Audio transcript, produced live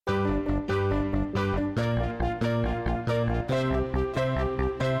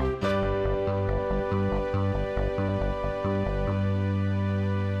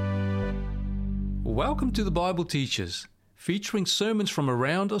Welcome to the Bible Teachers, featuring sermons from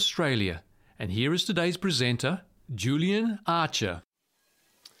around Australia. And here is today's presenter, Julian Archer.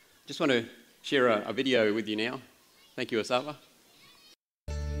 Just want to share a video with you now. Thank you, Asava.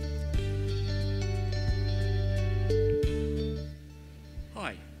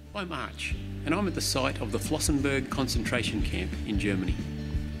 Hi, I'm Arch, and I'm at the site of the Flossenbürg concentration camp in Germany.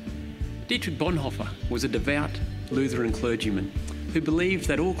 Dietrich Bonhoeffer was a devout Lutheran clergyman who believed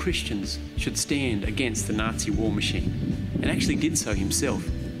that all Christians should stand against the Nazi war machine, and actually did so himself.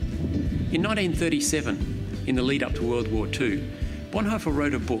 In 1937, in the lead up to World War II, Bonhoeffer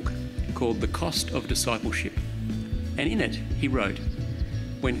wrote a book called The Cost of Discipleship. And in it, he wrote,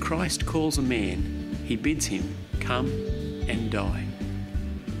 "When Christ calls a man, he bids him come and die."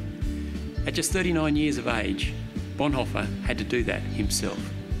 At just 39 years of age, Bonhoeffer had to do that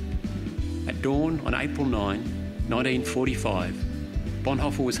himself. At dawn on April 9, 1945,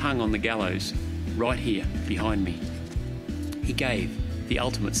 Bonhoeffer was hung on the gallows right here behind me. He gave the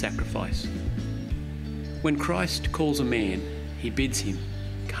ultimate sacrifice. When Christ calls a man, he bids him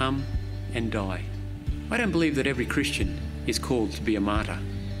come and die. I don't believe that every Christian is called to be a martyr,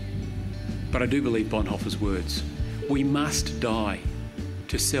 but I do believe Bonhoeffer's words. We must die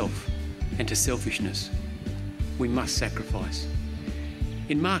to self and to selfishness. We must sacrifice.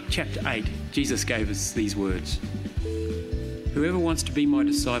 In Mark chapter 8, Jesus gave us these words. "Whoever wants to be my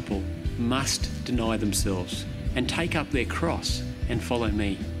disciple must deny themselves and take up their cross and follow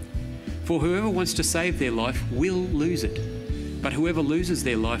me. For whoever wants to save their life will lose it, but whoever loses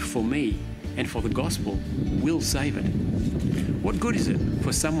their life for me and for the gospel will save it. What good is it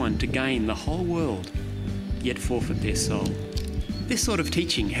for someone to gain the whole world, yet forfeit their soul?" This sort of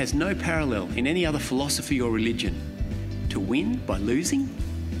teaching has no parallel in any other philosophy or religion. To win by losing?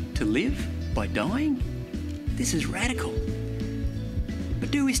 To live by dying? This is radical. But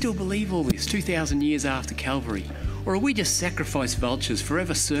do we still believe all this 2,000 years after Calvary? Or are we just sacrifice vultures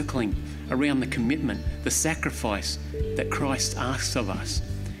forever circling around the commitment, the sacrifice that Christ asks of us,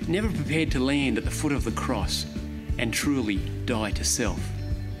 never prepared to land at the foot of the cross and truly die to self?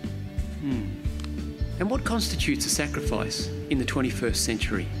 And what constitutes a sacrifice in the 21st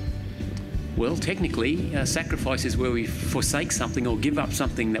century? Well, technically, a sacrifice is where we forsake something or give up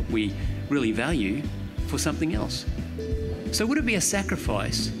something that we really value for something else. So would it be a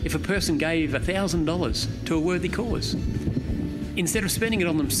sacrifice if a person gave $1,000 to a worthy cause, instead of spending it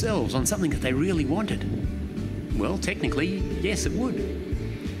on themselves, on something that they really wanted? Well, technically, yes, it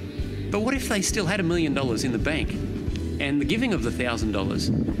would. But what if they still had $1 million in the bank and the giving of the $1,000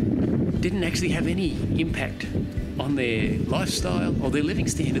 didn't actually have any impact on their lifestyle or their living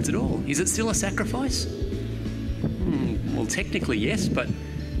standards at all? Is it still a sacrifice? Well, technically yes, but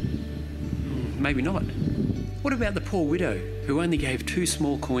maybe not. What about the poor widow who only gave 2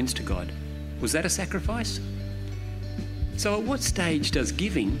 small coins to God? Was that a sacrifice? So at what stage does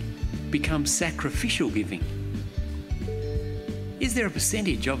giving become sacrificial giving? Is there a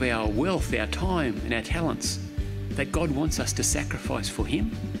percentage of our wealth, our time and our talents that God wants us to sacrifice for him?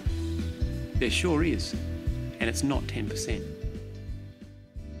 There sure is, and it's not 10%.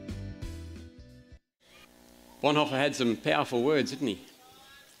 Bonhoeffer had some powerful words, didn't he?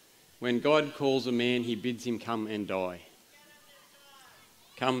 When God calls a man, he bids him come and die.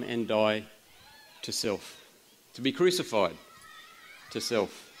 Come and die to self. To be crucified to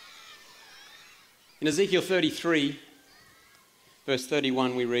self. In Ezekiel 33, verse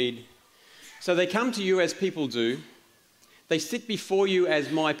 31, we read, "So they come to you as people do. They sit before you as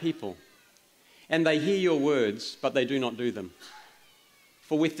my people. And they hear your words, but they do not do them.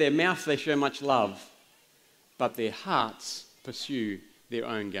 For with their mouth they show much love, but their hearts pursue their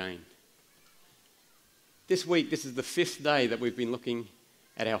own gain." This week, this is the 5th day that we've been looking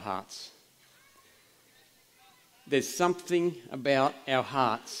at our hearts. There's something about our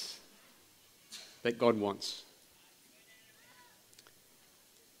hearts that God wants.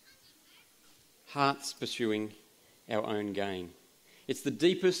 Hearts pursuing our own gain. It's the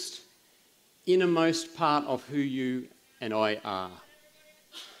deepest, innermost part of who you and I are.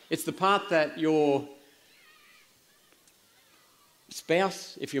 It's the part that your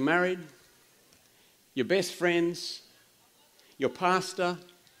spouse, if you're married, your best friends, your pastor,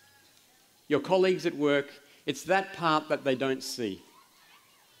 your colleagues at work, it's that part that they don't see.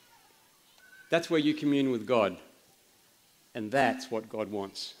 That's where you commune with God, and that's what God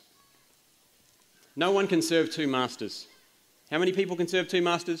wants. No one can serve 2 masters. How many people can serve 2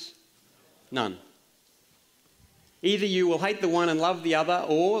 masters? None. Either you will hate the one and love the other,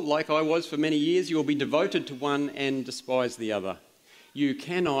 or, like I was for many years, you will be devoted to one and despise the other. You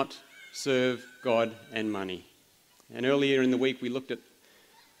cannot serve God and money. And earlier in the week we looked at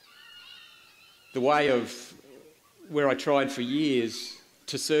the way of where I tried for years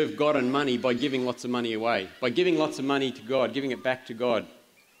to serve God and money by giving lots of money away, by giving lots of money to God, giving it back to God,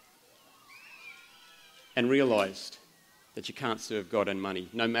 and realised that you can't serve God and money,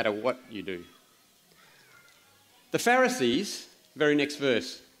 no matter what you do. The Pharisees, very next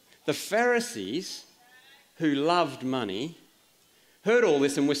verse, the Pharisees who loved money heard all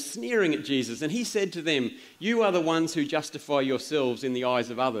this and were sneering at Jesus, and he said to them, "You are the ones who justify yourselves in the eyes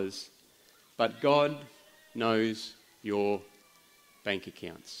of others, but God knows your bank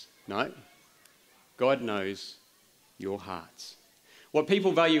accounts." No, God knows your hearts. What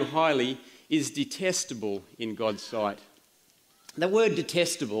people value highly is detestable in God's sight. The word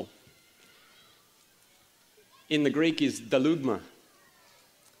detestable in the Greek is dalugma,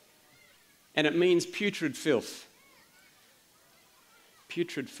 and it means putrid filth.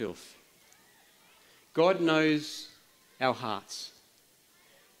 Putrid filth. God knows our hearts.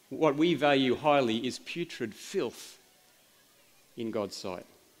 What we value highly is putrid filth in God's sight.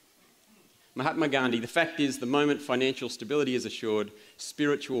 Mahatma Gandhi, the fact is, the moment financial stability is assured,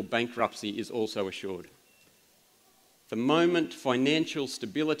 spiritual bankruptcy is also assured. The moment financial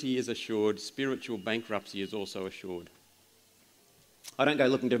stability is assured, spiritual bankruptcy is also assured. I don't go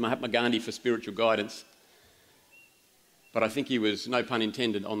looking to Mahatma Gandhi for spiritual guidance, but I think he was, no pun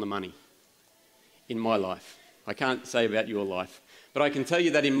intended, on the money in my life. I can't say about your life, but I can tell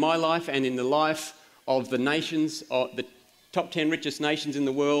you that in my life and in the life of the nations, of the top 10 richest nations in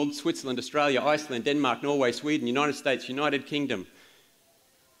the world, Switzerland, Australia, Iceland, Denmark, Norway, Sweden, United States, United Kingdom,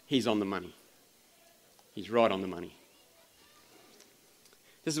 he's on the money. He's right on the money.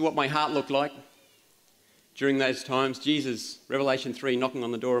 This is what my heart looked like during those times. Jesus, Revelation 3, knocking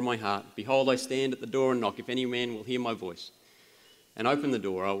on the door of my heart. "Behold, I stand at the door and knock. If any man will hear my voice and open the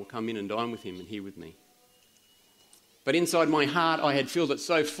door, I will come in and dine with him and he with me." But inside my heart, I had filled it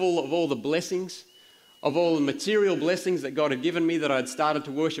so full of all the blessings, of all the material blessings that God had given me, that I had started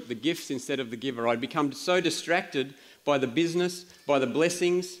to worship the gifts instead of the giver. I'd become so distracted by the business, by the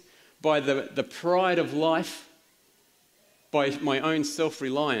blessings, by the pride of life, by my own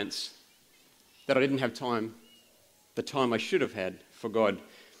self-reliance, that I didn't have the time I should have had for God.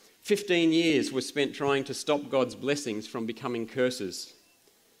 15 years was spent trying to stop God's blessings from becoming curses.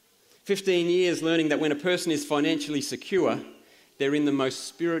 15 years learning that when a person is financially secure, they're in the most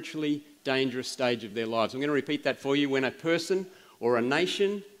spiritually dangerous stage of their lives. I'm going to repeat that for you. When a person or a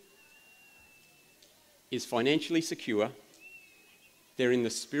nation is financially secure, they're in the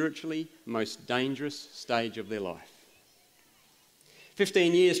spiritually most dangerous stage of their life.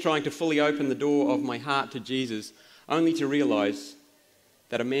 15 years trying to fully open the door of my heart to Jesus, only to realise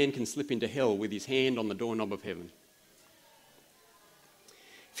that a man can slip into hell with his hand on the doorknob of heaven.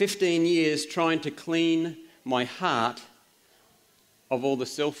 15 years trying to clean my heart of all the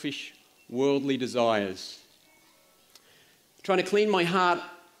selfish, worldly desires. Trying to clean my heart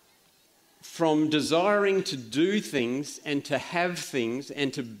from desiring to do things and to have things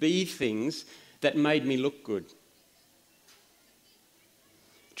and to be things that made me look good.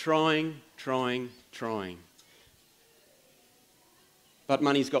 Trying. But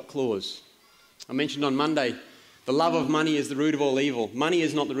money's got claws. I mentioned on Monday, the love of money is the root of all evil. Money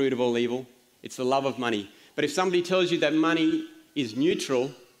is not the root of all evil. It's the love of money. But if somebody tells you that money is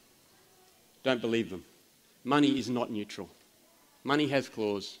neutral, don't believe them. Money is not neutral. Money has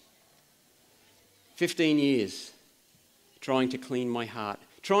claws. 15 years trying to clean my heart,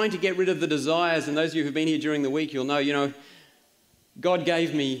 trying to get rid of the desires. And those of you who've been here during the week, you'll know, God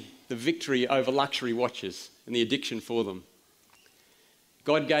gave me the victory over luxury watches and the addiction for them.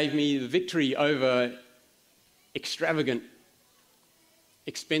 God gave me the victory over extravagant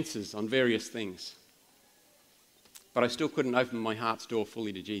expenses on various things. But I still couldn't open my heart's door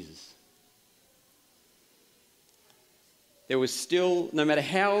fully to Jesus. There was still, no matter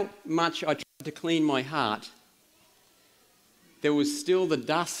how much I tried to clean my heart, there was still the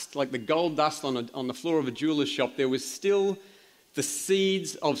dust, like the gold dust on the floor of a jeweler's shop. There was still the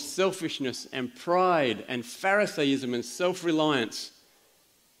seeds of selfishness and pride and Pharisaism and self-reliance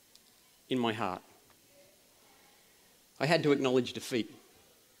in my heart. I had to acknowledge defeat.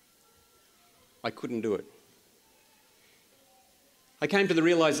 I couldn't do it. I came to the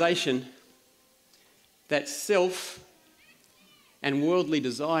realization that self and worldly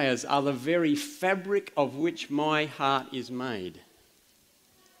desires are the very fabric of which my heart is made.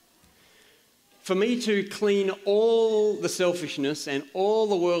 For me to clean all the selfishness and all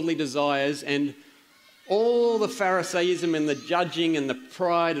the worldly desires and all the Pharisaism and the judging and the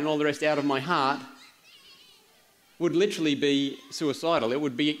pride and all the rest out of my heart would literally be suicidal. It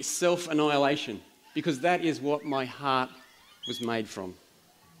would be self-annihilation, because that is what my heart was made from.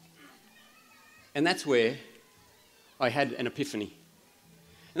 And that's where I had an epiphany.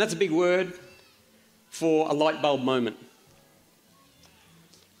 And that's a big word for a light bulb moment.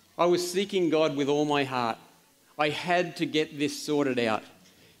 I was seeking God with all my heart. I had to get this sorted out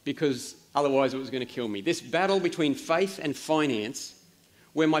because otherwise it was going to kill me. This battle between faith and finance,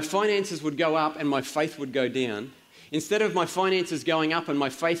 where my finances would go up and my faith would go down. Instead of my finances going up and my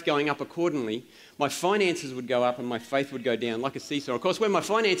faith going up accordingly, my finances would go up and my faith would go down like a seesaw. Of course, when my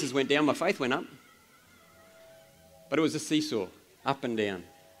finances went down, my faith went up. But it was a seesaw, up and down.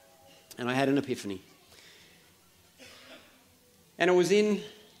 And I had an epiphany. And it was in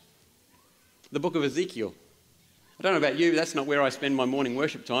the book of Ezekiel. I don't know about you, but that's not where I spend my morning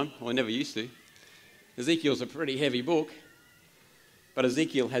worship time. Well, I never used to. Ezekiel's a pretty heavy book, but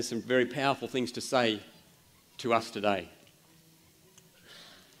Ezekiel has some very powerful things to say to us today.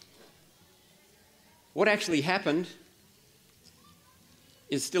 What actually happened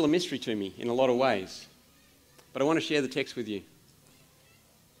is still a mystery to me in a lot of ways. But I want to share the text with you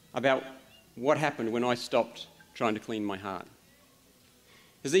about what happened when I stopped trying to clean my heart.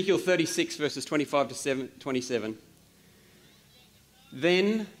 Ezekiel 36 verses 25 to 27.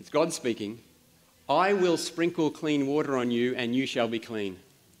 Then, it's God speaking, I will sprinkle clean water on you and you shall be clean.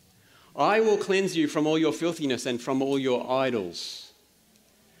 I will cleanse you from all your filthiness and from all your idols.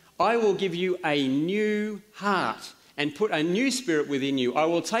 I will give you a new heart and put a new spirit within you. I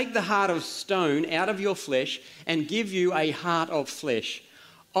will take the heart of stone out of your flesh and give you a heart of flesh.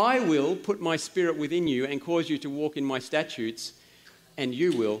 I will put my spirit within you and cause you to walk in my statutes, and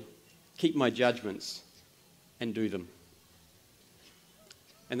you will keep my judgments and do them.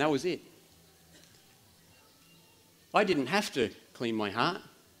 And that was it. I didn't have to clean my heart.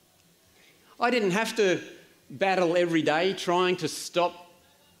 I didn't have to battle every day trying to stop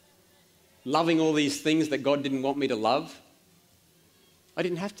loving all these things that God didn't want me to love. I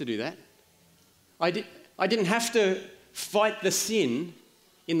didn't have to do that. I didn't have to fight the sin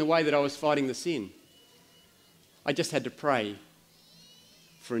in the way that I was fighting the sin. I just had to pray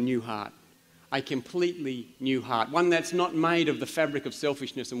for a new heart, a completely new heart, one that's not made of the fabric of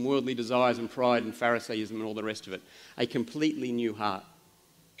selfishness and worldly desires and pride and Pharisaism and all the rest of it. A completely new heart.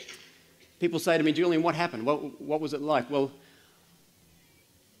 People say to me, Julian, what happened? What was it like? Well,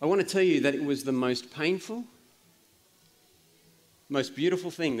 I want to tell you that it was the most painful, most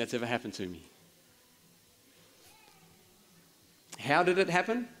beautiful thing that's ever happened to me. How did it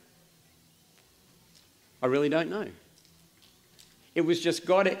happen? I really don't know. It was just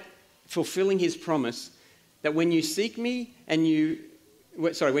God fulfilling his promise that when you seek me when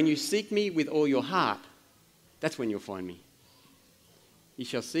you seek me with all your heart, that's when you'll find me. You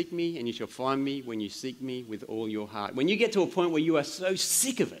shall seek me and you shall find me when you seek me with all your heart. When you get to a point where you are so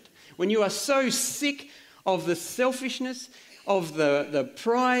sick of it, when you are so sick of the selfishness, of the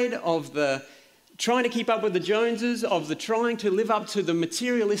pride, of the trying to keep up with the Joneses, of the trying to live up to the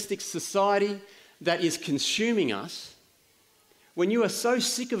materialistic society that is consuming us, when you are so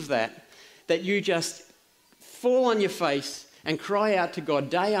sick of that, that you just fall on your face and cry out to God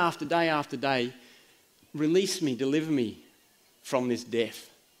day after day after day, release me, deliver me from this death,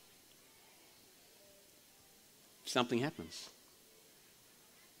 something happens.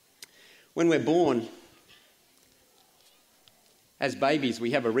 When we're born, as babies,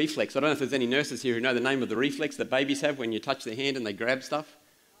 we have a reflex. I don't know if there's any nurses here who know the name of the reflex that babies have when you touch their hand and they grab stuff.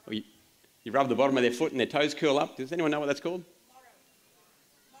 Or you rub the bottom of their foot and their toes curl up. Does anyone know what that's called?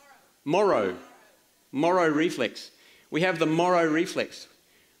 Moro reflex. We have the Moro reflex,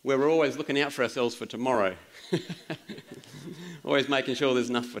 where we're always looking out for ourselves for tomorrow. Always making sure there's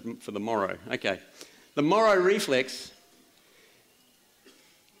enough for the morrow. Okay. The Moro reflex,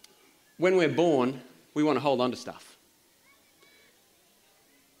 when we're born, we want to hold on to stuff.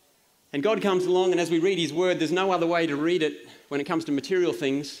 And God comes along, and as we read his word, there's no other way to read it when it comes to material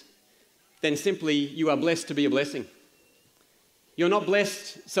things than simply, you are blessed to be a blessing. You're not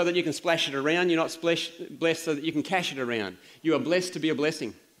blessed so that you can splash it around. You're not blessed so that you can cash it around. You are blessed to be a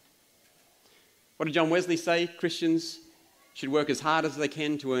blessing. What did John Wesley say? Christians should work as hard as they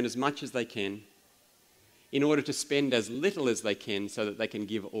can to earn as much as they can in order to spend as little as they can so that they can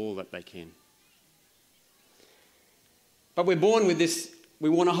give all that they can. But we're born with this. We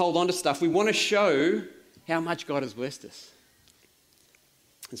want to hold on to stuff. We want to show how much God has blessed us.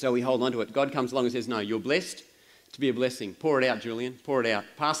 And so we hold on to it. God comes along and says, no, you're blessed to be a blessing. Pour it out, Julian. Pour it out.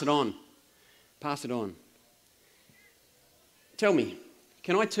 Pass it on. Pass it on. Tell me,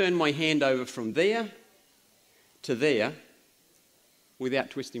 can I turn my hand over from there to there without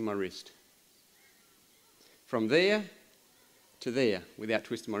twisting my wrist? From there to there without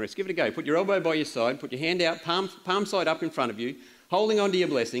twisting my wrist. Give it a go. Put your elbow by your side. Put your hand out, palm side up in front of you, holding on to your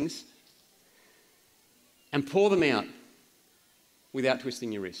blessings. and pour them out without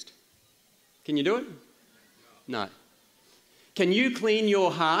twisting your wrist? Can you do it? No. Can you clean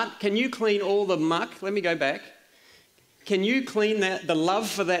your heart? Can you clean all the muck? Let me go back. Can you clean the love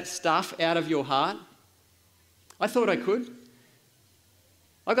for that stuff out of your heart? I thought I could.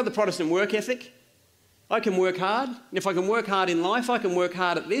 I got the Protestant work ethic. I can work hard. And if I can work hard in life, I can work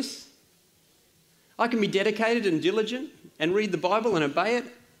hard at this. I can be dedicated and diligent and read the Bible and obey it.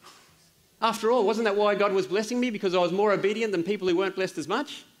 After all, wasn't that why God was blessing me? Because I was more obedient than people who weren't blessed as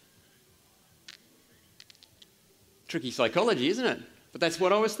much? Tricky psychology, isn't it? But that's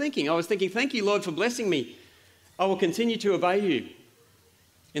what I was thinking. I was thinking, thank you, Lord, for blessing me. I will continue to obey you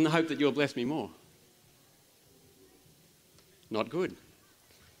in the hope that you'll bless me more. Not good.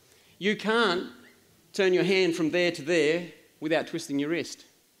 You can't turn your hand from there to there without twisting your wrist.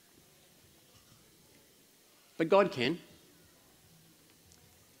 But God can.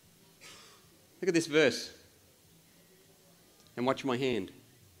 Look at this verse and watch my hand.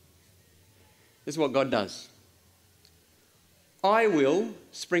 This is what God does. I will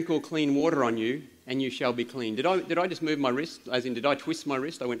sprinkle clean water on you and you shall be clean. Did I just move my wrist? As in, did I twist my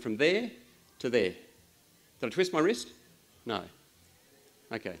wrist? I went from there to there. Did I twist my wrist? No.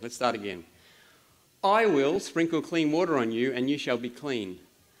 Okay, let's start again. I will sprinkle clean water on you and you shall be clean.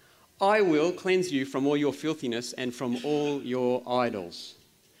 I will cleanse you from all your filthiness and from all your idols.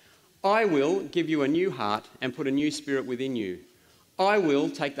 I will give you a new heart and put a new spirit within you. I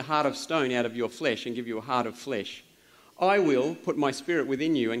will take the heart of stone out of your flesh and give you a heart of flesh. I will put my spirit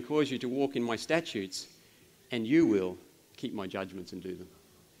within you and cause you to walk in my statutes, and you will keep my judgments and do them.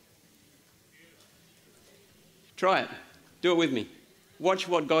 Try it. Do it with me. Watch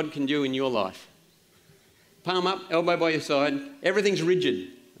what God can do in your life. Palm up, elbow by your side. Everything's rigid,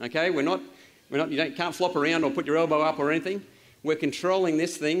 okay? You can't flop around or put your elbow up or anything. We're controlling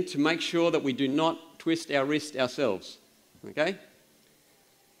this thing to make sure that we do not twist our wrist ourselves, okay?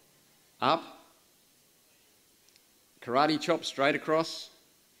 Up. Karate chop straight across,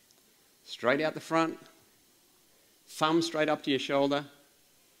 straight out the front, thumb straight up to your shoulder,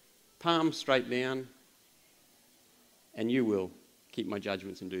 palm straight down, and you will keep my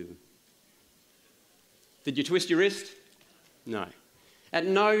judgments and do them. Did you twist your wrist? No. At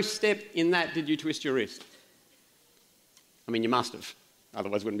no step in that did you twist your wrist. I mean, you must have,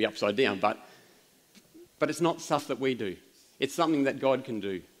 otherwise it wouldn't be upside down, but it's not stuff that we do. It's something that God can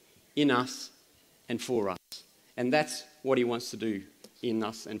do in us and for us. And that's what he wants to do in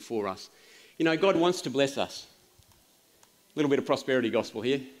us and for us. You know, God wants to bless us. A little bit of prosperity gospel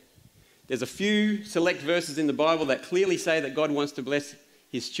here. There's a few select verses in the Bible that clearly say that God wants to bless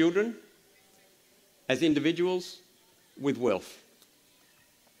his children as individuals with wealth.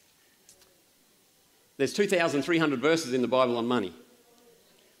 There's 2,300 verses in the Bible on money.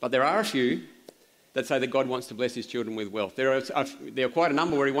 But there are a few that say that God wants to bless his children with wealth. There are quite a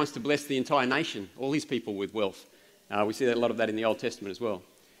number where he wants to bless the entire nation, all his people with wealth. We see a lot of that in the Old Testament as well.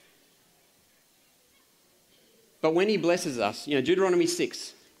 But when he blesses us, you know, Deuteronomy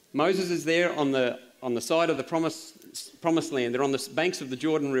 6, Moses is there on the side of the promised land. They're on the banks of the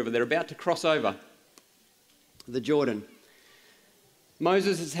Jordan River. They're about to cross over the Jordan.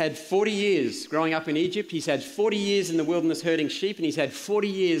 Moses has had 40 years growing up in Egypt. He's had 40 years in the wilderness herding sheep, and he's had 40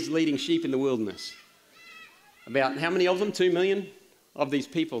 years leading sheep in the wilderness. About how many of them? 2 million of these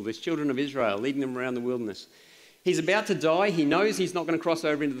people, these children of Israel, leading them around the wilderness. He's about to die. He knows he's not going to cross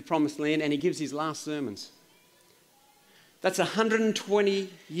over into the promised land, and he gives his last sermons. That's 120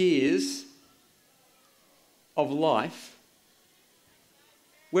 years of life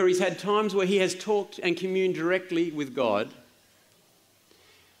where he's had times where he has talked and communed directly with God,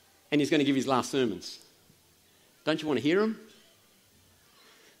 and he's going to give his last sermons. Don't you want to hear him?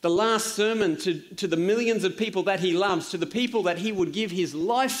 The last sermon to the millions of people that he loves, to the people that he would give his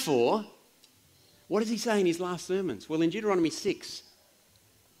life for. What does he say in his last sermons? Well, in Deuteronomy 6,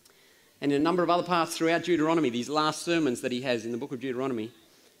 and in a number of other parts throughout Deuteronomy, these last sermons that he has in the book of Deuteronomy,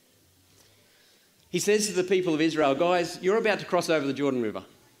 he says to the people of Israel, guys, you're about to cross over the Jordan River,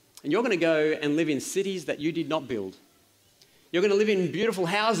 and you're going to go and live in cities that you did not build. You're going to live in beautiful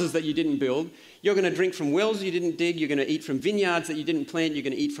houses that you didn't build. You're going to drink from wells you didn't dig. You're going to eat from vineyards that you didn't plant. You're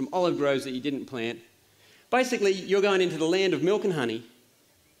going to eat from olive groves that you didn't plant. Basically, you're going into the land of milk and honey.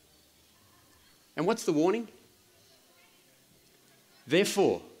 And what's the warning?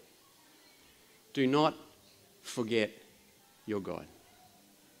 Therefore, do not forget your God.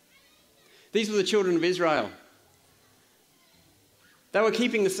 These were the children of Israel. They were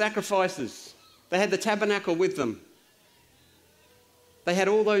keeping the sacrifices. They had the tabernacle with them. They had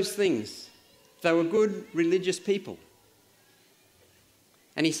all those things. They were good religious people.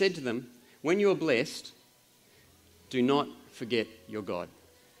 And he said to them, when you are blessed, Do not forget your God.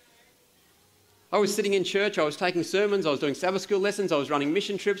 I was sitting in church, I was taking sermons, I was doing Sabbath school lessons, I was running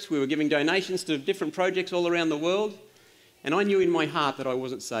mission trips, we were giving donations to different projects all around the world, and I knew in my heart that I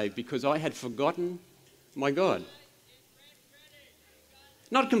wasn't saved because I had forgotten my God.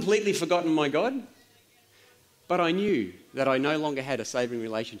 Not completely forgotten my God, but I knew that I no longer had a saving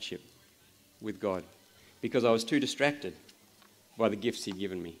relationship with God because I was too distracted by the gifts he'd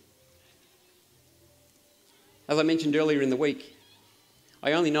given me. As I mentioned earlier in the week,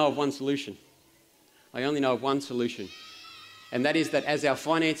 I only know of one solution. And that is that as our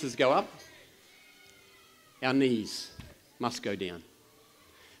finances go up, our knees must go down.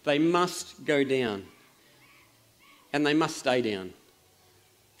 They must go down. And they must stay down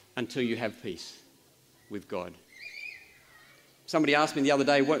until you have peace with God. Somebody asked me the other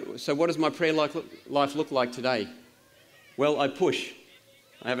day, what does my prayer life look like today? Well, I push.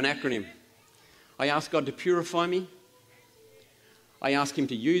 I have an acronym. I ask God to purify me. I ask him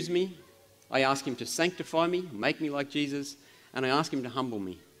to use me. I ask him to sanctify me, make me like Jesus, and I ask him to humble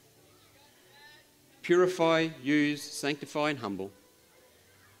me. Purify, use, sanctify, and humble.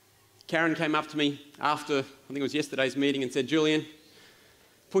 Karen came up to me after, I think it was yesterday's meeting, and said, Julian,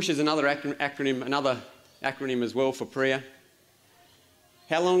 push is another acronym as well for prayer.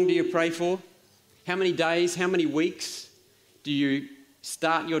 How long do you pray for? How many days, how many weeks do you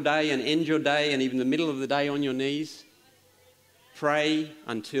start your day and end your day and even the middle of the day on your knees? Pray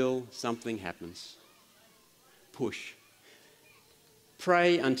until something happens. Push.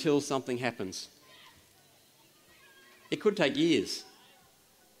 Pray until something happens. It could take years.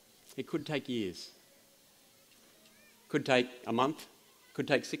 Could take a month, could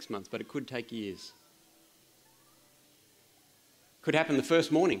take 6 months, but it could take years. Could happen the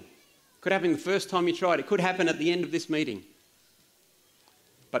first morning. Could happen the first time you tried. It could happen at the end of this meeting.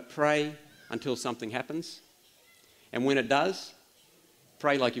 But pray until something happens. And when it does,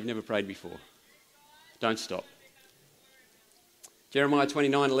 pray like you've never prayed before. Don't stop. Jeremiah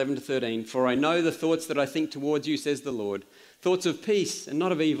 29:11-13. For I know the thoughts that I think towards you, says the Lord, thoughts of peace and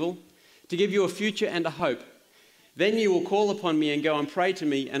not of evil, to give you a future and a hope. Then you will call upon me and go and pray to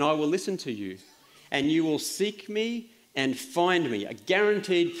me, and I will listen to you. And you will seek me and find me. A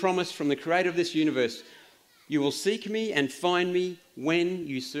guaranteed promise from the creator of this universe. You will seek me and find me when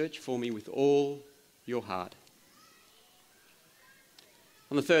you search for me with all your heart.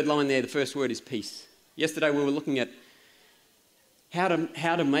 On the third line there, the first word is peace. Yesterday we were looking at how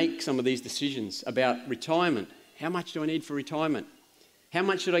to make some of these decisions about retirement. How much do I need for retirement? How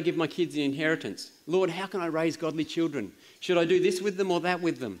much should I give my kids in inheritance? Lord, how can I raise godly children? Should I do this with them or that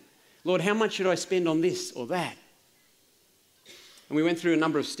with them? Lord, how much should I spend on this or that? And we went through a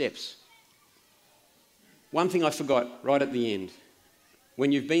number of steps. One thing I forgot right at the end.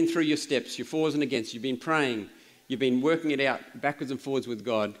 When you've been through your steps, your fors and against, you've been praying, you've been working it out backwards and forwards with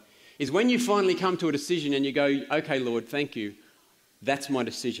God, is when you finally come to a decision and you go, okay, Lord, thank you, that's my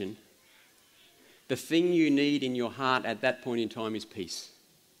decision. The thing you need in your heart at that point in time is peace.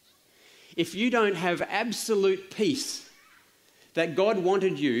 If you don't have absolute peace that God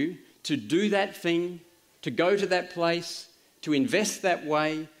wanted you to do that thing, to go to that place, to invest that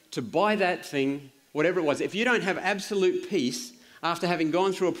way, to buy that thing, whatever it was, if you don't have absolute peace after having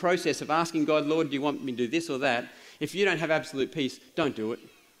gone through a process of asking God, Lord, do you want me to do this or that? If you don't have absolute peace, don't do it.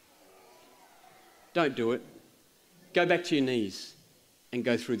 Don't do it. Go back to your knees and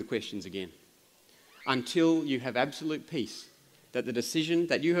go through the questions again until you have absolute peace that the decision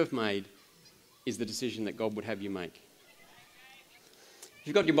that you have made is the decision that God would have you make. If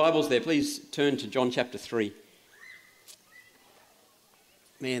you've got your Bibles there, please turn to John chapter 3.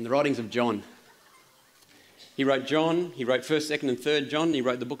 Man, the writings of John. He wrote John, he wrote 1st, 2nd and 3rd John, and he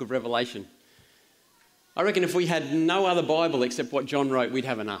wrote the book of Revelation. I reckon if we had no other Bible except what John wrote, we'd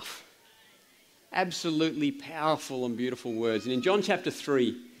have enough. Absolutely powerful and beautiful words. And in John chapter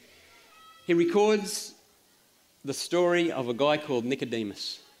 3, he records the story of a guy called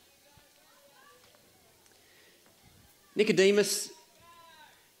Nicodemus. Nicodemus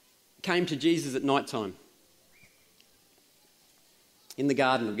came to Jesus at night time in the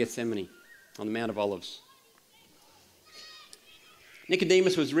Garden of Gethsemane on the Mount of Olives.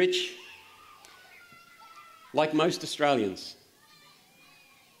 Nicodemus was rich, like most Australians.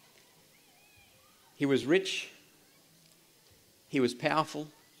 He was rich, he was powerful,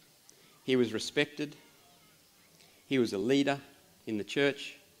 he was respected, he was a leader in the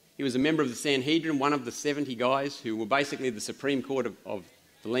church, he was a member of the Sanhedrin, one of the 70 guys who were basically the Supreme Court of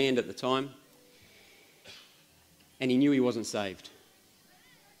the land at the time, and he knew he wasn't saved.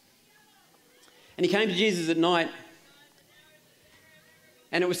 And he came to Jesus at night,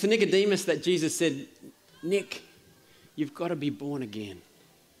 and it was to Nicodemus that Jesus said, Nick, you've got to be born again.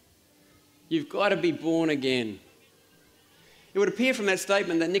 You've got to be born again. It would appear from that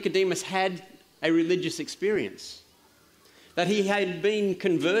statement that Nicodemus had a religious experience, that he had been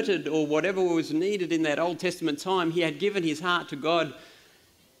converted or whatever was needed in that Old Testament time. He had given his heart to God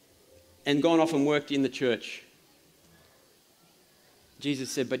and gone off and worked in the church.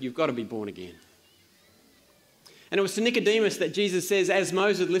 Jesus said, but you've got to be born again. And it was to Nicodemus that Jesus says, as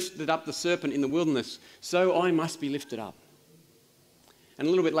Moses lifted up the serpent in the wilderness, so I must be lifted up. And a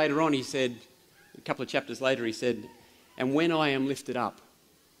little bit later on he said, a couple of chapters later he said, and when I am lifted up,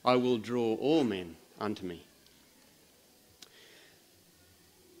 I will draw all men unto me.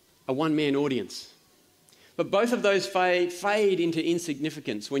 A one-man audience. But both of those fade into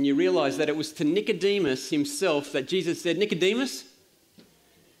insignificance when you realise that it was to Nicodemus himself that Jesus said, Nicodemus,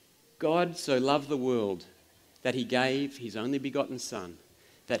 God so loved the world that he gave his only begotten Son,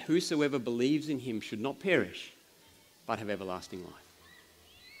 that whosoever believes in him should not perish, but have everlasting life.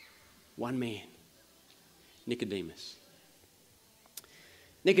 One man, Nicodemus.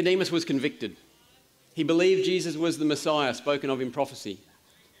 Nicodemus was convicted. He believed Jesus was the Messiah spoken of in prophecy,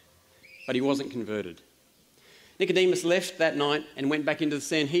 but he wasn't converted. Nicodemus left that night and went back into the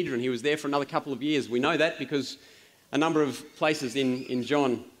Sanhedrin. He was there for another couple of years. We know that because a number of places in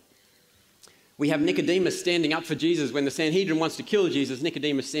John, we have Nicodemus standing up for Jesus. When the Sanhedrin wants to kill Jesus,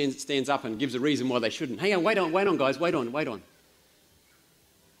 Nicodemus stands up and gives a reason why they shouldn't. Hang on, wait on, guys, wait on.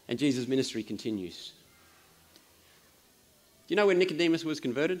 And Jesus' ministry continues. Do you know when Nicodemus was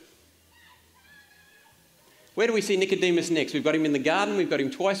converted? Where do we see Nicodemus next? We've got him in the garden. We've got him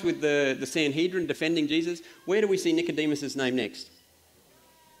twice with the Sanhedrin defending Jesus. Where do we see Nicodemus' name next?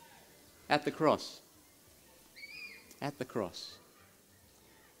 At the cross. At the cross.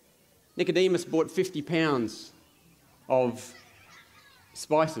 Nicodemus bought 50 pounds of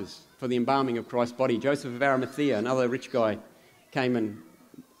spices for the embalming of Christ's body. Joseph of Arimathea, another rich guy, came and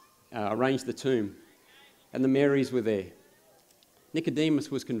arranged the tomb. And the Marys were there. Nicodemus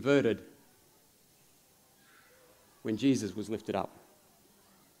was converted when Jesus was lifted up.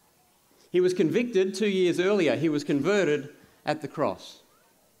 He was convicted 2 years earlier. He was converted at the cross.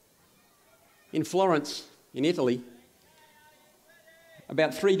 In Florence, in Italy,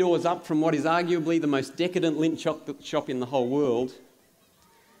 about 3 doors up from what is arguably the most decadent lint shop in the whole world,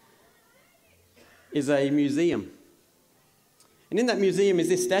 is a museum. And in that museum is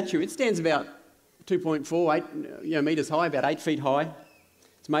this statue. It stands about 2.48 metres high, about 8 feet high.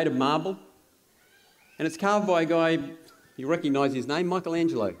 It's made of marble. And it's carved by a guy, you recognise his name,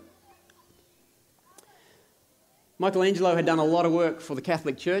 Michelangelo. Michelangelo had done a lot of work for the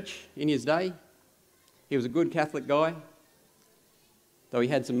Catholic Church in his day. He was a good Catholic guy, though he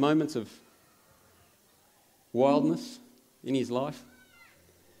had some moments of wildness in his life.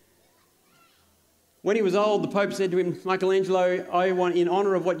 When he was old, the Pope said to him, Michelangelo, I want, in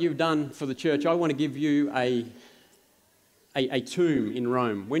honour of what you've done for the church, I want to give you a tomb in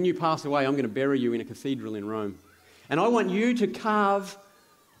Rome. When you pass away, I'm going to bury you in a cathedral in Rome. And I want you to carve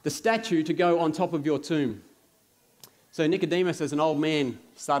the statue to go on top of your tomb. So Nicodemus, as an old man,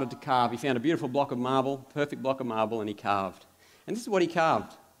 started to carve. He found a beautiful block of marble, perfect block of marble, and he carved. And this is what he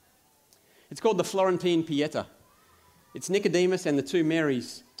carved. It's called the Florentine Pieta. It's Nicodemus and the two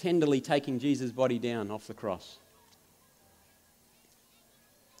Marys tenderly taking Jesus' body down off the cross.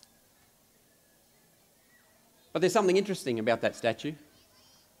 But there's something interesting about that statue.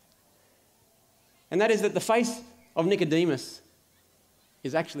 And that is that the face of Nicodemus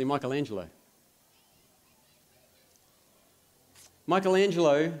is actually Michelangelo.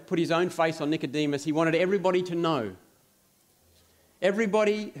 Michelangelo put his own face on Nicodemus. He wanted everybody to know.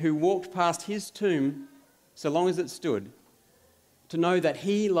 Everybody who walked past his tomb, so long as it stood, to know that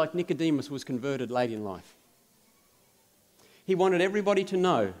he, like Nicodemus, was converted late in life. He wanted everybody to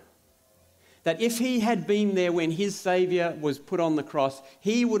know that if he had been there when his Saviour was put on the cross,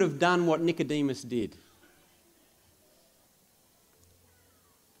 he would have done what Nicodemus did.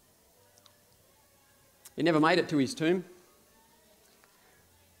 He never made it to his tomb.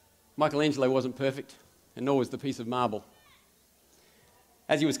 Michelangelo wasn't perfect, and nor was the piece of marble.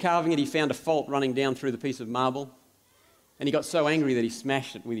 As he was carving it, he found a fault running down through the piece of marble, and he got so angry that he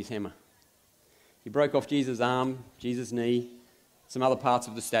smashed it with his hammer. He broke off Jesus' arm, Jesus' knee, some other parts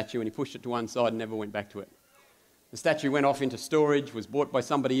of the statue, and he pushed it to one side and never went back to it. The statue went off into storage, was bought by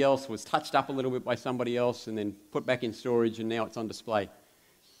somebody else, was touched up a little bit by somebody else, and then put back in storage, and now it's on display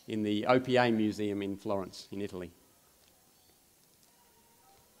in the OPA Museum in Florence, in Italy.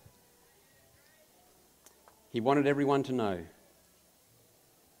 He wanted everyone to know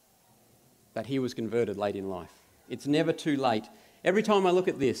that he was converted late in life. It's never too late. Every time I look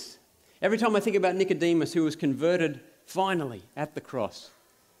at this, every time I think about Nicodemus, who was converted finally, at the cross,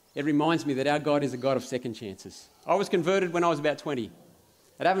 it reminds me that our God is a God of second chances. I was converted when I was about 20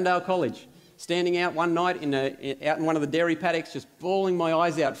 at Avondale College, standing out one night out in one of the dairy paddocks, just bawling my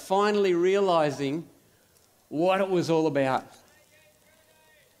eyes out, finally realising what it was all about.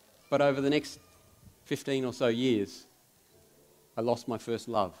 But over the next 15 or so years, I lost my first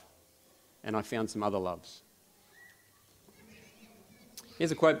love and I found some other loves.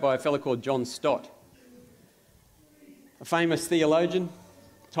 Here's a quote by a fellow called John Stott, a famous theologian.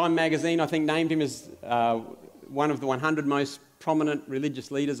 Time magazine, I think, named him as one of the 100 most prominent religious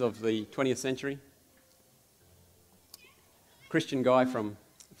leaders of the 20th century. Christian guy from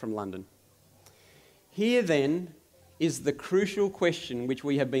London. Here then is the crucial question which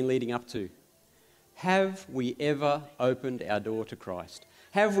we have been leading up to. Have we ever opened our door to Christ?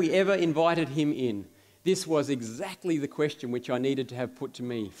 Have we ever invited him in? This was exactly the question which I needed to have put to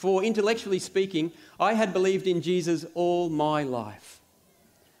me. For intellectually speaking, I had believed in Jesus all my life.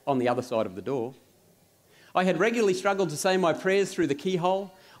 On the other side of the door, I had regularly struggled to say my prayers through the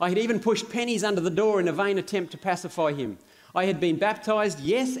keyhole. I had even pushed pennies under the door in a vain attempt to pacify him. I had been baptised,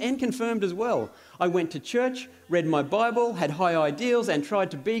 yes, and confirmed as well. I went to church, read my Bible, had high ideals, and tried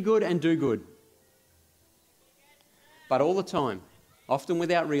to be good and do good. But all the time, often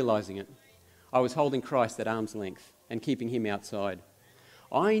without realising it, I was holding Christ at arm's length and keeping him outside.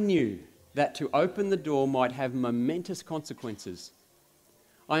 I knew that to open the door might have momentous consequences.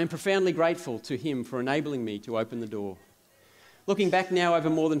 I am profoundly grateful to him for enabling me to open the door. Looking back now over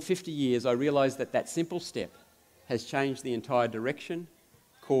more than 50 years, I realise that that simple step has changed the entire direction,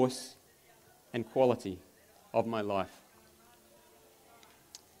 course, and quality of my life.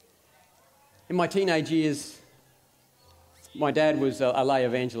 In my teenage years, my dad was a lay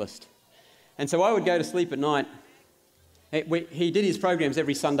evangelist. And so I would go to sleep at night. He did his programs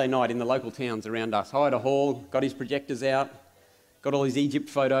every Sunday night in the local towns around us. Hired a hall, got his projectors out, got all his Egypt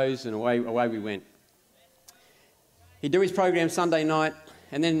photos, and away we went. He'd do his program Sunday night,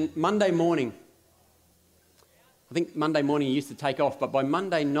 and then Monday morning, I think Monday morning he used to take off, but by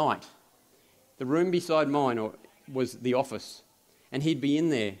Monday night, the room beside mine was the office, and he'd be in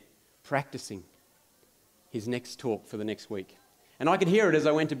there practicing his next talk for the next week. And I could hear it as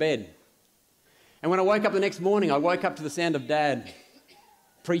I went to bed. And when I woke up the next morning, I woke up to the sound of Dad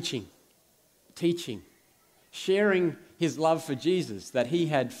preaching, teaching, sharing his love for Jesus that he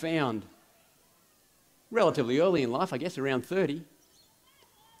had found relatively early in life, I guess around 30.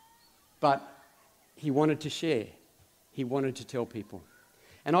 But he wanted to share. He wanted to tell people.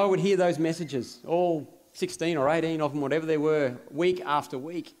 And I would hear those messages, all 16 or 18 of them, whatever they were, week after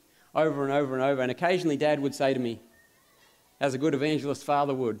week, over and over and over. And occasionally Dad would say to me, as a good evangelist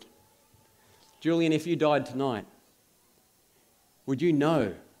father would, Julian, if you died tonight, would you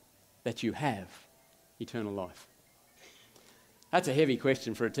know that you have eternal life? That's a heavy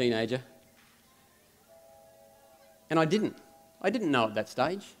question for a teenager. And I didn't know at that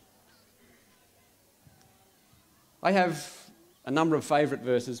stage. I have a number of favourite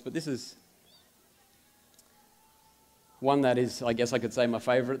verses, but this is one that is, I guess I could say, my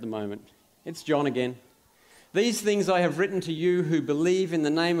favourite at the moment. It's John again. These things I have written to you who believe in the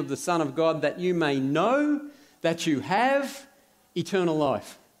name of the Son of God, that you may know that you have eternal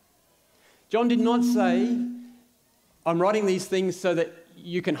life. John did not say, I'm writing these things so that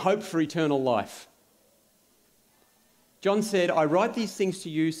you can hope for eternal life. John said, I write these things to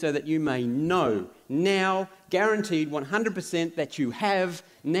you so that you may know now, guaranteed 100% that you have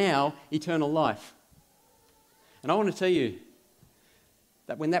now eternal life. And I want to tell you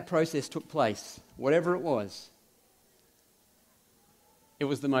that when that process took place, whatever it was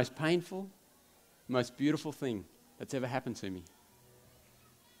the most painful, most beautiful thing that's ever happened to me.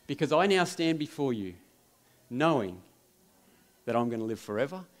 Because I now stand before you knowing that I'm going to live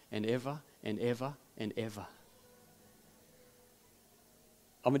forever and ever and ever and ever.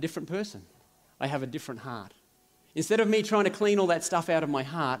 I'm a different person. I have a different heart. Instead of me trying to clean all that stuff out of my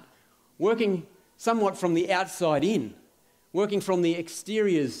heart, working somewhat from the outside in, working from the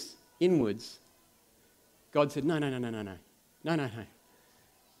exteriors inwards, God said, no.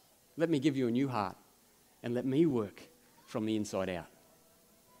 Let me give you a new heart and let me work from the inside out.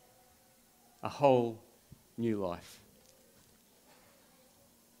 A whole new life.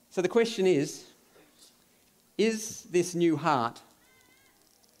 So the question is this new heart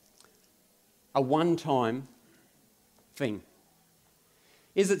a one-time thing?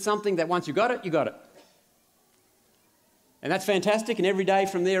 Is it something that once you got it, you got it? And that's fantastic, and every day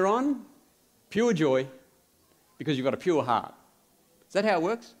from there on, pure joy, because you've got a pure heart. Is that how it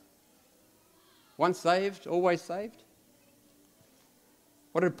works? Once saved, always saved?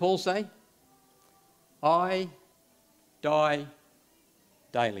 What did Paul say? I die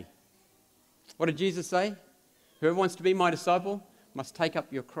daily. What did Jesus say? Whoever wants to be my disciple must take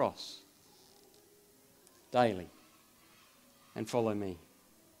up your cross daily and follow me.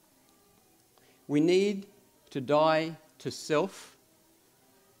 We need to die to self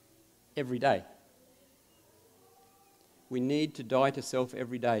every day. We need to die to self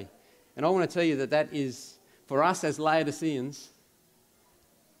every day. And I want to tell you that is, for us as Laodiceans,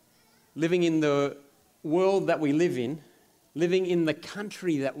 living in the world that we live in, living in the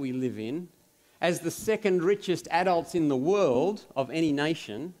country that we live in, as the second richest adults in the world of any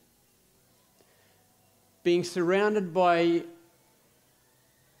nation, being surrounded by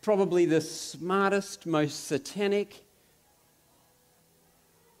probably the smartest, most satanic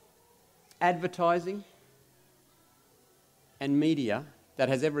advertising and media that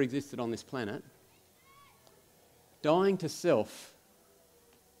has ever existed on this planet, dying to self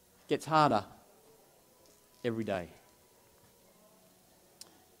gets harder every day.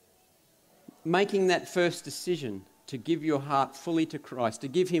 Making that first decision to give your heart fully to Christ, to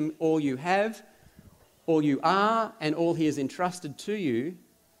give him all you have, all you are, and all he has entrusted to you,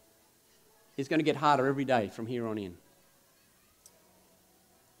 is going to get harder every day from here on in.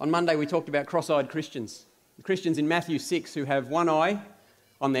 On Monday we talked about cross-eyed Christians. The Christians in Matthew 6 who have one eye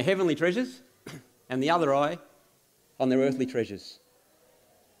on their heavenly treasures and the other eye on their earthly treasures.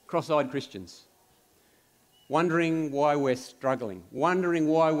 Cross-eyed Christians. Wondering why we're struggling, wondering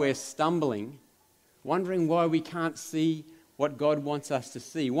why we're stumbling, wondering why we can't see what God wants us to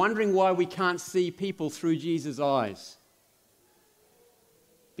see, wondering why we can't see people through Jesus' eyes.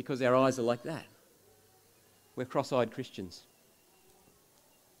 Because our eyes are like that. We're cross-eyed Christians.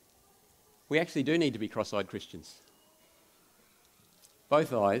 We actually do need to be cross-eyed Christians.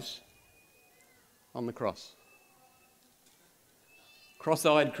 Both eyes on the cross.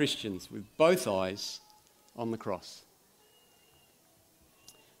 Cross-eyed Christians with both eyes on the cross.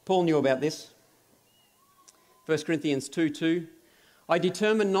 Paul knew about this. 1 Corinthians 2:2. I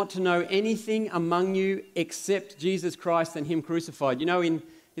determined not to know anything among you except Jesus Christ and him crucified. You know,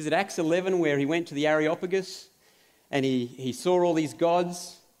 is it Acts 11 where he went to the Areopagus and he saw all these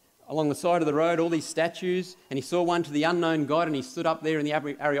gods along the side of the road, all these statues, and he saw one to the unknown God, and he stood up there in the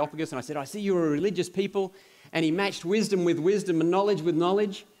Areopagus, and I said, I see you're a religious people, and he matched wisdom with wisdom and knowledge with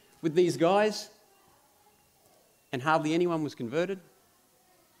knowledge with these guys, and hardly anyone was converted.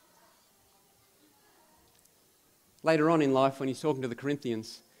 Later on in life, when he's talking to the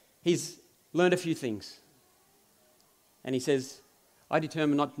Corinthians, he's learned a few things, and he says, I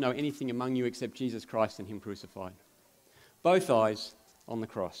determined not to know anything among you except Jesus Christ and him crucified. Both eyes on the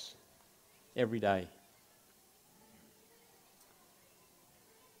cross. Every day.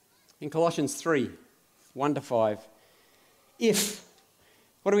 In Colossians 3, 1-5, if.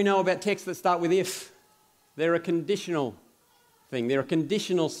 What do we know about texts that start with if? They're a conditional thing. They're a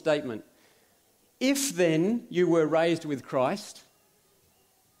conditional statement. If then you were raised with Christ,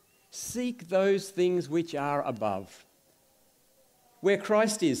 seek those things which are above, where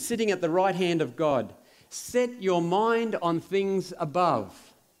Christ is, sitting at the right hand of God. Set your mind on things above,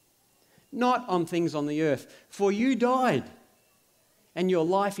 not on things on the earth. For you died, and your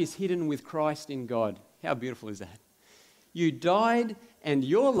life is hidden with Christ in God. How beautiful is that? You died, and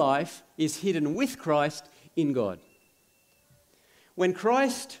your life is hidden with Christ in God. When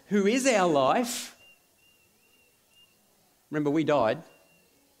Christ, who is our life, remember we died,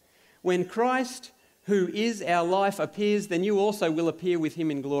 when Christ, who is our life, appears, then you also will appear with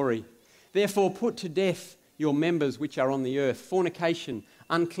him in glory. Therefore put to death your members which are on the earth, fornication,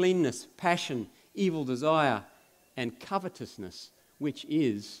 uncleanness, passion, evil desire, and covetousness, which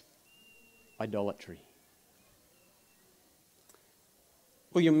is idolatry.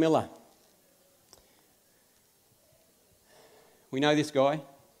 William Miller. We know this guy,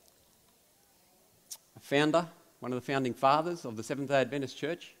 a founder, one of the founding fathers of the Seventh-day Adventist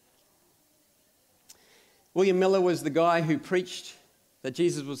Church. William Miller was the guy who preached that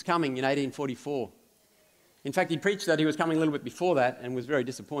Jesus was coming in 1844. In fact, he preached that he was coming a little bit before that and was very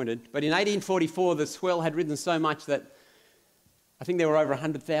disappointed. But in 1844, the swell had risen so much that I think there were over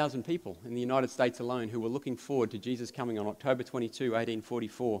 100,000 people in the United States alone who were looking forward to Jesus coming on October 22,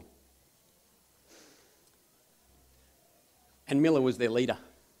 1844. And Miller was their leader,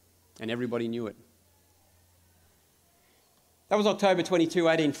 and everybody knew it. That was October 22,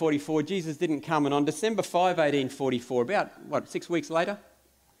 1844. Jesus didn't come, and on December 5, 1844, about, 6 weeks later,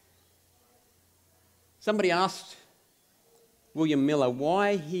 somebody asked William Miller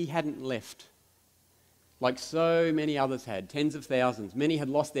why he hadn't left, like so many others had, tens of thousands. Many had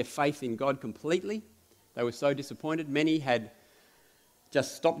lost their faith in God completely. They were so disappointed. Many had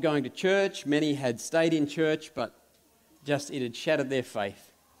just stopped going to church. Many had stayed in church, but it had shattered their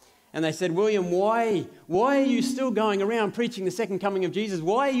faith. And they said, William, why are you still going around preaching the second coming of Jesus?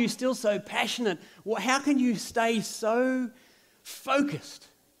 Why are you still so passionate? How can you stay so focused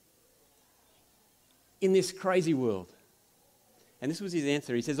in this crazy world? And this was his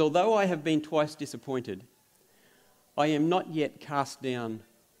answer. He says, although I have been twice disappointed, I am not yet cast down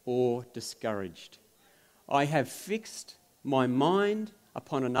or discouraged. I have fixed my mind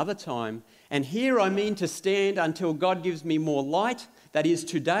upon another time, and here I mean to stand until God gives me more light, that is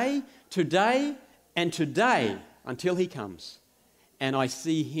today, and today, until he comes, and I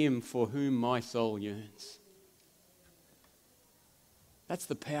see him for whom my soul yearns. That's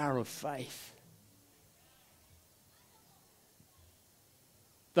the power of faith.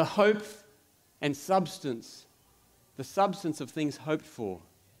 The hope and substance, the substance of things hoped for,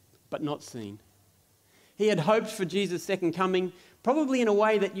 but not seen. He had hoped for Jesus' second coming, probably in a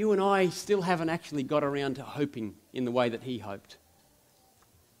way that you and I still haven't actually got around to hoping in the way that he hoped.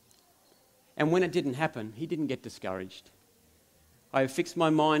 And when it didn't happen, he didn't get discouraged. I have fixed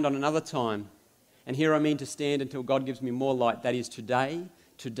my mind on another time, and here I mean to stand until God gives me more light, that is today,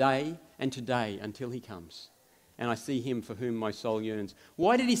 and today, until he comes. And I see him for whom my soul yearns.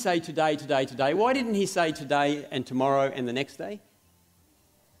 Why did he say today? Why didn't he say today and tomorrow and the next day?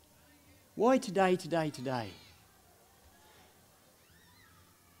 Why today?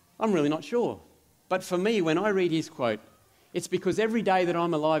 I'm really not sure. But for me, when I read his quote, it's because every day that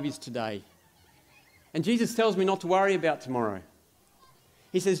I'm alive is today. And Jesus tells me not to worry about tomorrow.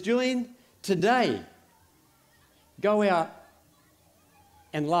 He says, Julian, today, go out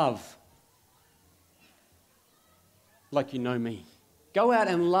and love like you know me. Go out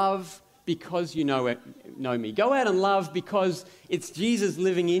and love because you know me. Go out and love because it's Jesus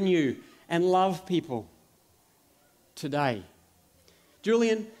living in you, and love people today.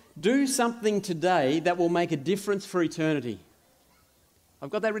 Julian, do something today that will make a difference for eternity. I've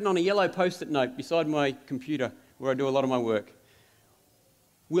got that written on a yellow post-it note beside my computer where I do a lot of my work.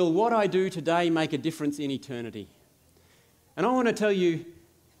 Will what I do today make a difference in eternity? And I want to tell you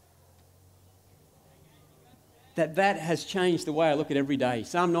that has changed the way I look at every day.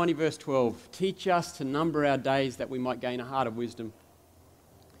 Psalm 90 verse 12, teach us to number our days that we might gain a heart of wisdom.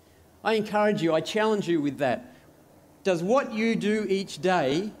 I encourage you, I challenge you with that. Does what you do each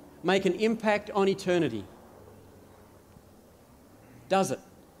day make an impact on eternity? Does it?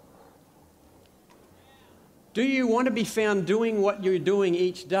 Do you want to be found doing what you're doing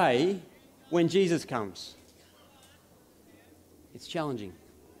each day when Jesus comes? It's challenging.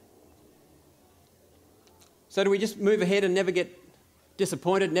 So do we just move ahead and never get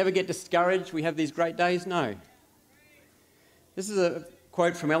disappointed, never get discouraged? We have these great days? No. This is a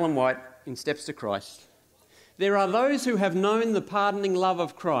quote from Ellen White in Steps to Christ. There are those who have known the pardoning love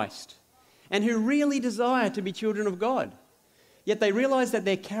of Christ and who really desire to be children of God. Yet they realise that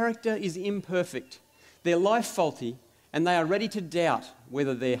their character is imperfect, their life faulty, and they are ready to doubt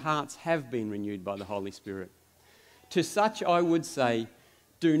whether their hearts have been renewed by the Holy Spirit. To such I would say,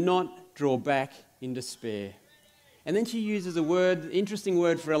 do not draw back in despair. And then she uses a word, interesting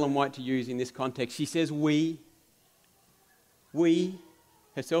word for Ellen White to use in this context. She says, we,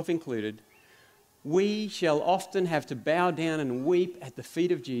 herself included, we shall often have to bow down and weep at the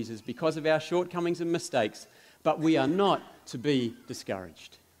feet of Jesus because of our shortcomings and mistakes, but we are not to be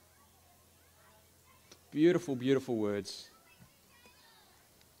discouraged. Beautiful, beautiful words.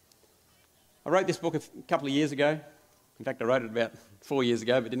 I wrote this book a couple of years ago. In fact, I wrote it about 4 years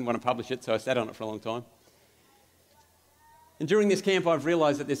ago, but didn't want to publish it, so I sat on it for a long time. And during this camp, I've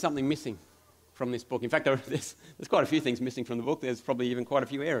realised that there's something missing from this book. In fact, there's quite a few things missing from the book. There's probably even quite a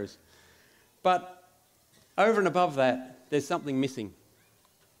few errors. But over and above that, there's something missing.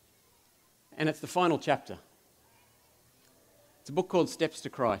 And it's the final chapter. It's a book called Steps to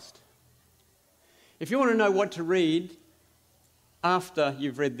Christ. If you want to know what to read after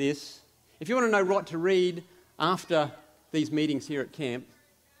you've read this, if you want to know what to read after these meetings here at camp,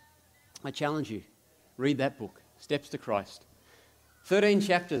 I challenge you, read that book, Steps to Christ. 13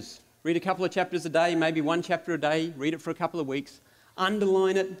 chapters. Read a couple of chapters a day, maybe one chapter a day. Read it for a couple of weeks.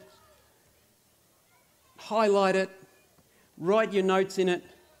 Underline it. Highlight it. Write your notes in it.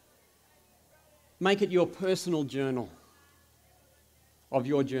 Make it your personal journal of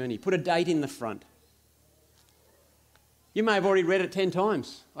your journey. Put a date in the front. You may have already read it 10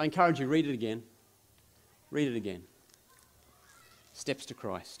 times. I encourage you, read it again. Read it again. Steps to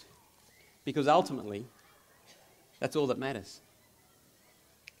Christ. Because ultimately, that's all that matters.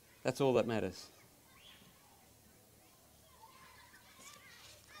 That's all that matters.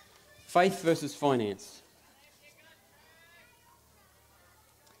 Faith versus finance.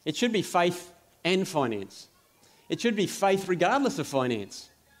 It should be faith and finance. It should be faith regardless of finance.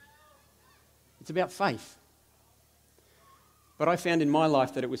 It's about faith. But I found in my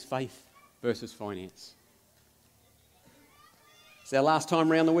life that it was faith versus finance. It's our last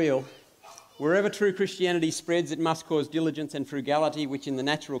time round the wheel. Wherever true Christianity spreads, it must cause diligence and frugality, which in the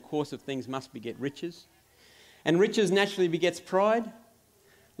natural course of things must beget riches. And riches naturally begets pride,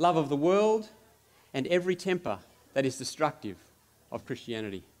 love of the world, and every temper that is destructive of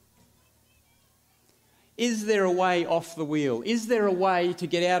Christianity. Is there a way off the wheel? Is there a way to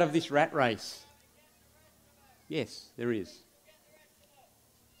get out of this rat race? Yes, there is.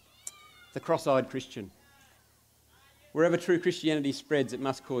 The cross-eyed Christian. Wherever true Christianity spreads, it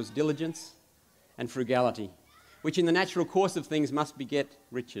must cause diligence and frugality, which in the natural course of things must beget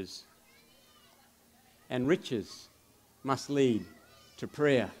riches. And riches must lead to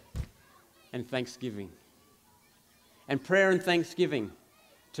prayer and thanksgiving. And prayer and thanksgiving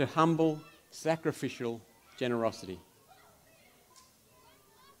to humble, sacrificial generosity,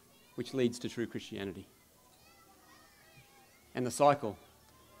 which leads to true Christianity. And the cycle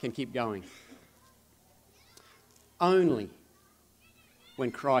can keep going. Only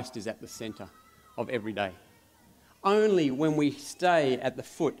when Christ is at the centre of every day. Only when we stay at the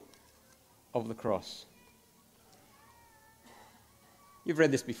foot of the cross. You've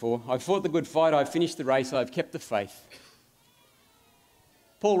read this before. I've fought the good fight, I've finished the race, I've kept the faith.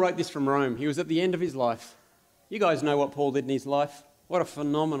 Paul wrote this from Rome. He was at the end of his life. You guys know what Paul did in his life. What a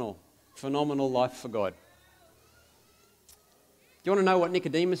phenomenal, phenomenal life for God. Do you want to know what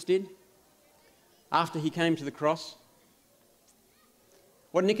Nicodemus did after he came to the cross?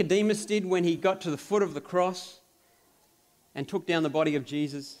 What Nicodemus did when he got to the foot of the cross and took down the body of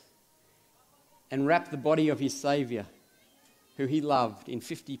Jesus and wrapped the body of his Saviour, who he loved, in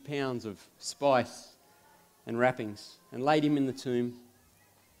 50 pounds of spice and wrappings, and laid him in the tomb,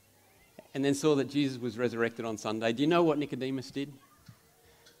 and then saw that Jesus was resurrected on Sunday. Do you know what Nicodemus did?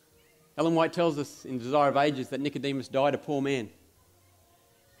 Ellen White tells us in Desire of Ages that Nicodemus died a poor man.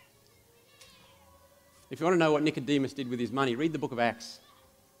 If you want to know what Nicodemus did with his money, read the book of Acts.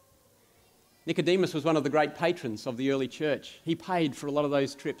 Nicodemus was one of the great patrons of the early church. He paid for a lot of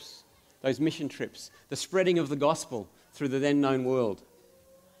those trips, those mission trips, the spreading of the gospel through the then known world.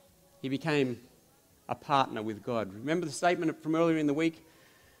 He became a partner with God. Remember the statement from earlier in the week?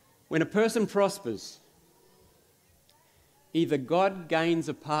 When a person prospers, either God gains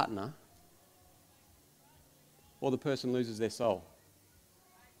a partner or the person loses their soul.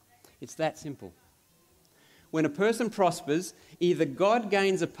 It's that simple. When a person prospers, either God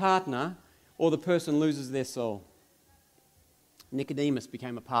gains a partner or the person loses their soul. Nicodemus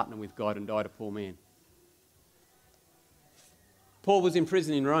became a partner with God and died a poor man. Paul was in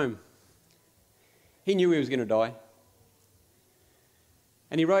prison in Rome. He knew he was going to die.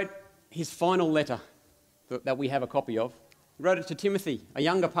 And he wrote his final letter that we have a copy of. He wrote it to Timothy, a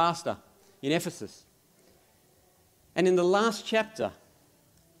younger pastor in Ephesus. And in the last chapter,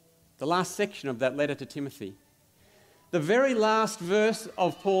 the last section of that letter to Timothy, the very last verse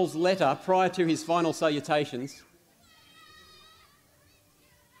of Paul's letter prior to his final salutations,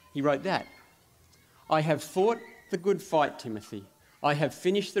 he wrote that. I have fought the good fight, Timothy. I have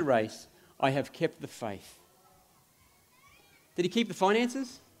finished the race. I have kept the faith. Did he keep the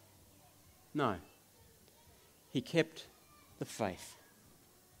finances? No. He kept the faith.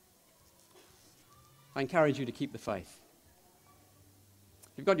 I encourage you to keep the faith.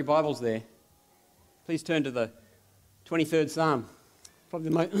 If you've got your Bibles there, please turn to the 23rd Psalm, probably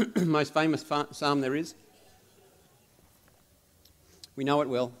the most famous psalm there is. We know it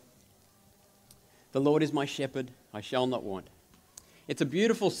well. The Lord is my shepherd, I shall not want. It's a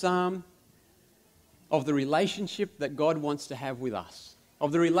beautiful psalm of the relationship that God wants to have with us,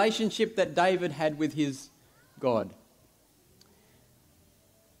 of the relationship that David had with his God.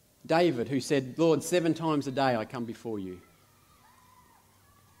 David, who said, Lord, 7 times a day I come before you.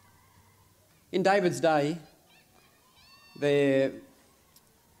 In David's day, there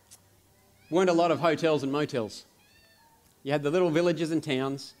weren't a lot of hotels and motels. You had the little villages and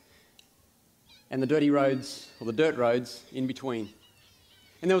towns and the dirty roads, or the dirt roads, in between.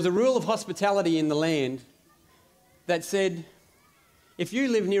 And there was a rule of hospitality in the land that said, if you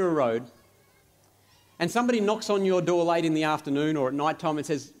live near a road and somebody knocks on your door late in the afternoon or at night time and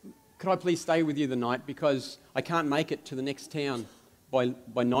says, could I please stay with you the night because I can't make it to the next town by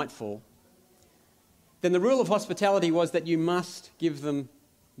nightfall, then the rule of hospitality was that you must give them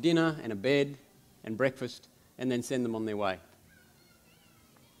dinner and a bed and breakfast and then send them on their way.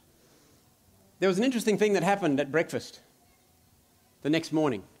 There was an interesting thing that happened at breakfast the next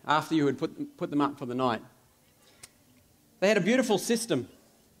morning after you had put them up for the night. They had a beautiful system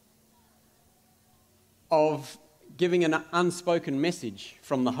of giving an unspoken message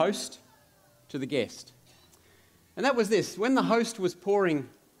from the host to the guest. And that was this: when the host was pouring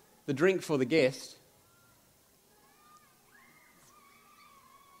the drink for the guest,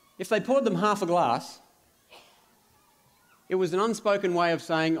 if they poured them half a glass, it was an unspoken way of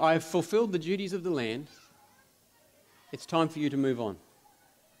saying, I have fulfilled the duties of the land. It's time for you to move on.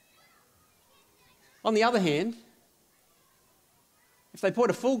 On the other hand, if they poured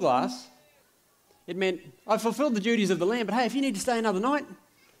a full glass, it meant, I've fulfilled the duties of the land, but hey, if you need to stay another night,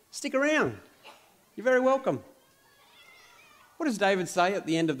 stick around. You're very welcome. What does David say at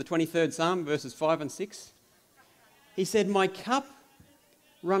the end of the 23rd Psalm, verses 5 and 6? He said, my cup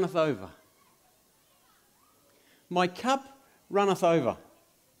runneth over. My cup runneth over.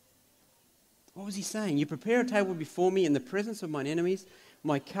 What was he saying? You prepare a table before me in the presence of mine enemies.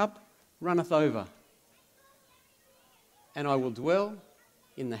 My cup runneth over. And I will dwell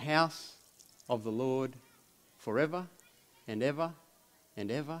in the house of the Lord forever and ever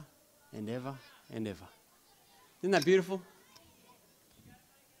and ever and ever and ever. Isn't that beautiful?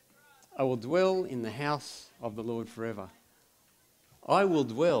 I will dwell in the house of the Lord forever. I will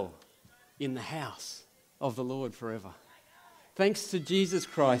dwell in the house of the Lord forever. Thanks to Jesus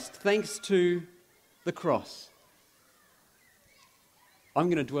Christ, thanks to the cross, I'm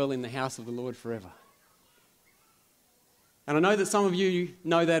going to dwell in the house of the Lord forever. And I know that some of you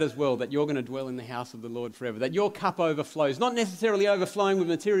know that as well, that you're going to dwell in the house of the Lord forever, that your cup overflows, not necessarily overflowing with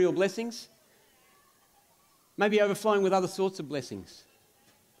material blessings, maybe overflowing with other sorts of blessings.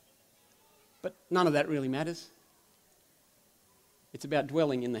 But none of that really matters. It's about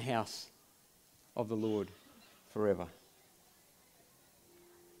dwelling in the house of the Lord forever.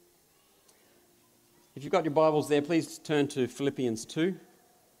 If you've got your Bibles there, please turn to Philippians 2,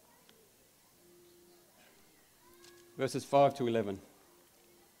 verses 5 to 11.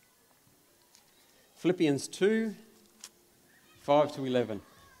 Philippians 2, 5 to 11.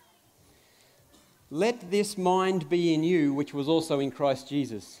 Let this mind be in you, which was also in Christ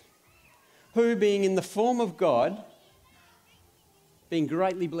Jesus, who, being in the form of God, being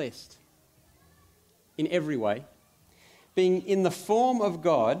greatly blessed in every way, being in the form of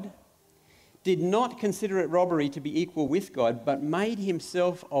God, did not consider it robbery to be equal with God, but made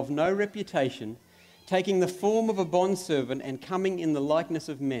himself of no reputation, taking the form of a bondservant and coming in the likeness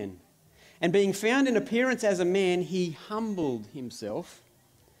of men. And being found in appearance as a man, he humbled himself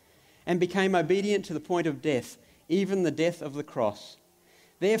and became obedient to the point of death, even the death of the cross.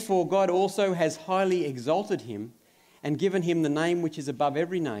 Therefore God also has highly exalted him and given him the name which is above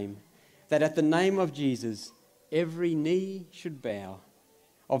every name, that at the name of Jesus every knee should bow,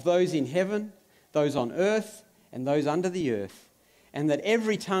 of those in heaven, those on earth, and those under the earth, and that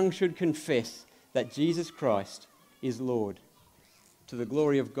every tongue should confess that Jesus Christ is Lord, to the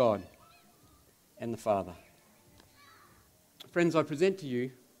glory of God and the Father. Friends, I present to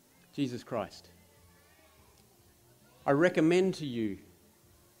you Jesus Christ. I recommend to you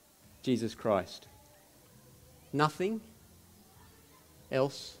Jesus Christ. Nothing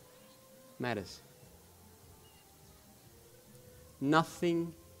else matters.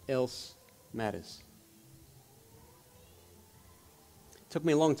 Nothing else matters. It took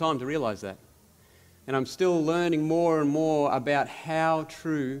me a long time to realize that. And I'm still learning more and more about how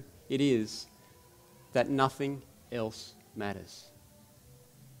true it is that nothing else matters.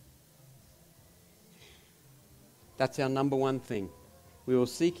 That's our number one thing. We will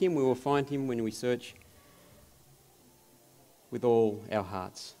seek him, we will find him when we search with all our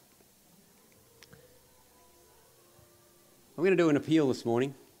hearts. I'm going to do an appeal this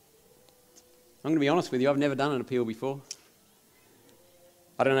morning. I'm going to be honest with you, I've never done an appeal before.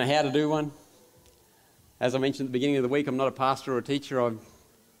 I don't know how to do one. As I mentioned at the beginning of the week, I'm not a pastor or a teacher. I'm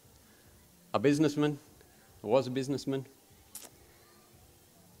a businessman. I was a businessman.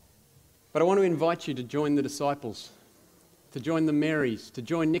 But I want to invite you to join the disciples, to join the Marys, to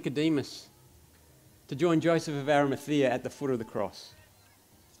join Nicodemus, to join Joseph of Arimathea at the foot of the cross.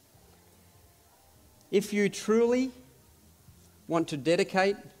 If you truly want to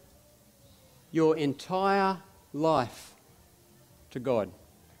dedicate your entire life to God,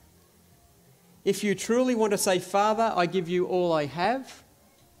 if you truly want to say, Father, I give you all I have,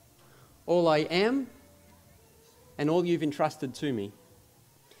 all I am, and all you've entrusted to me.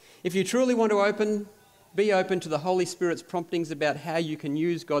 If you truly want to be open to the Holy Spirit's promptings about how you can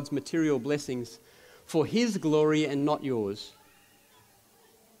use God's material blessings for his glory and not yours,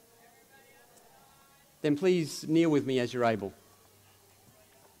 then please kneel with me as you're able.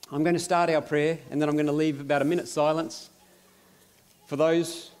 I'm going to start our prayer, and then I'm going to leave about a minute's silence for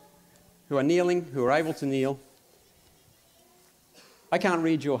those who are kneeling, who are able to kneel. I can't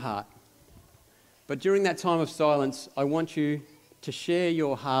read your heart, But during that time of silence, I want you to share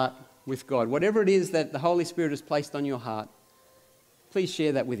your heart with God. Whatever it is that the Holy Spirit has placed on your heart, please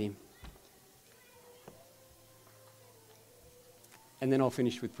share that with Him. And then I'll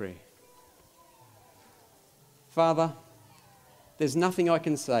finish with prayer. Father, there's nothing I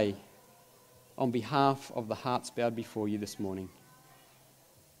can say on behalf of the hearts bowed before you this morning,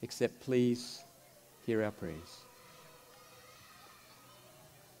 except please hear our prayers.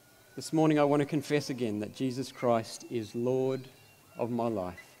 This morning I want to confess again that Jesus Christ is Lord of my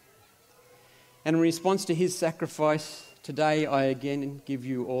life. And in response to His sacrifice, today I again give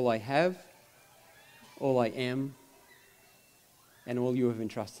you all I have, all I am, and all you have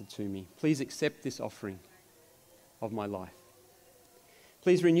entrusted to me. Please accept this offering of my life.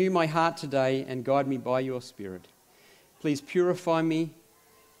 Please renew my heart today and guide me by your Spirit. Please purify me,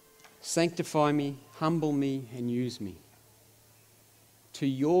 sanctify me, humble me, and use me. To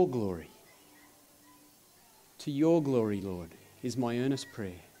your glory, Lord, is my earnest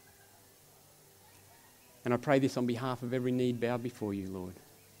prayer. And I pray this on behalf of every need bowed before you, Lord.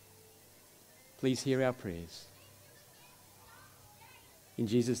 Please hear our prayers. In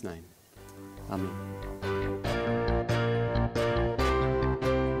Jesus' name, amen.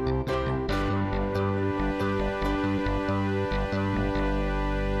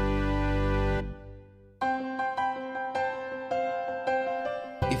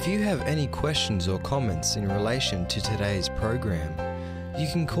 If you have any questions or comments in relation to today's program, you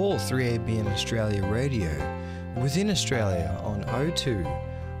can call 3ABN Australia Radio within Australia on 02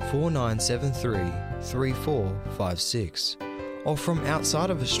 4973 3456 or from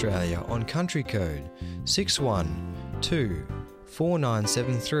outside of Australia on country code 612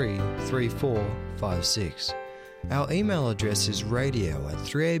 4973 3456. Our email address is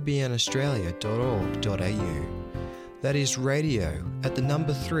radio@3abnaustralia.org.au. That is radio at the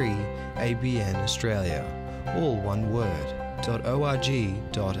number 3 ABN Australia, all one word, .org.au.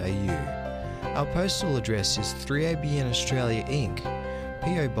 Our postal address is 3ABN Australia Inc.,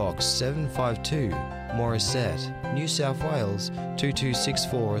 PO Box 752, Morisset, New South Wales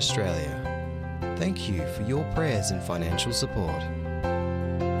 2264 Australia. Thank you for your prayers and financial support.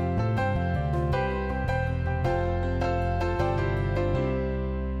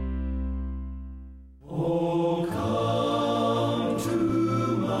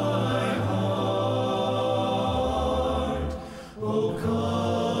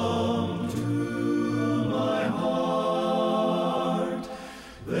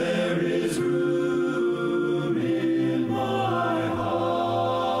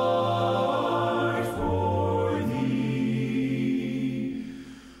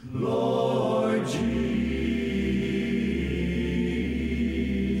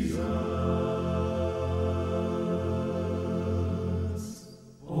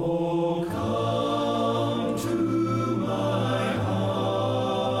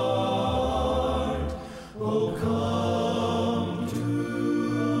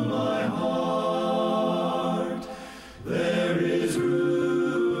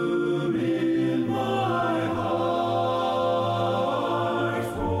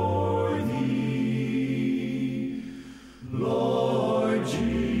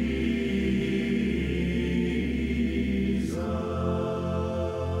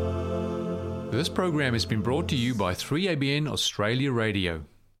 This program has been brought to you by 3ABN Australia Radio.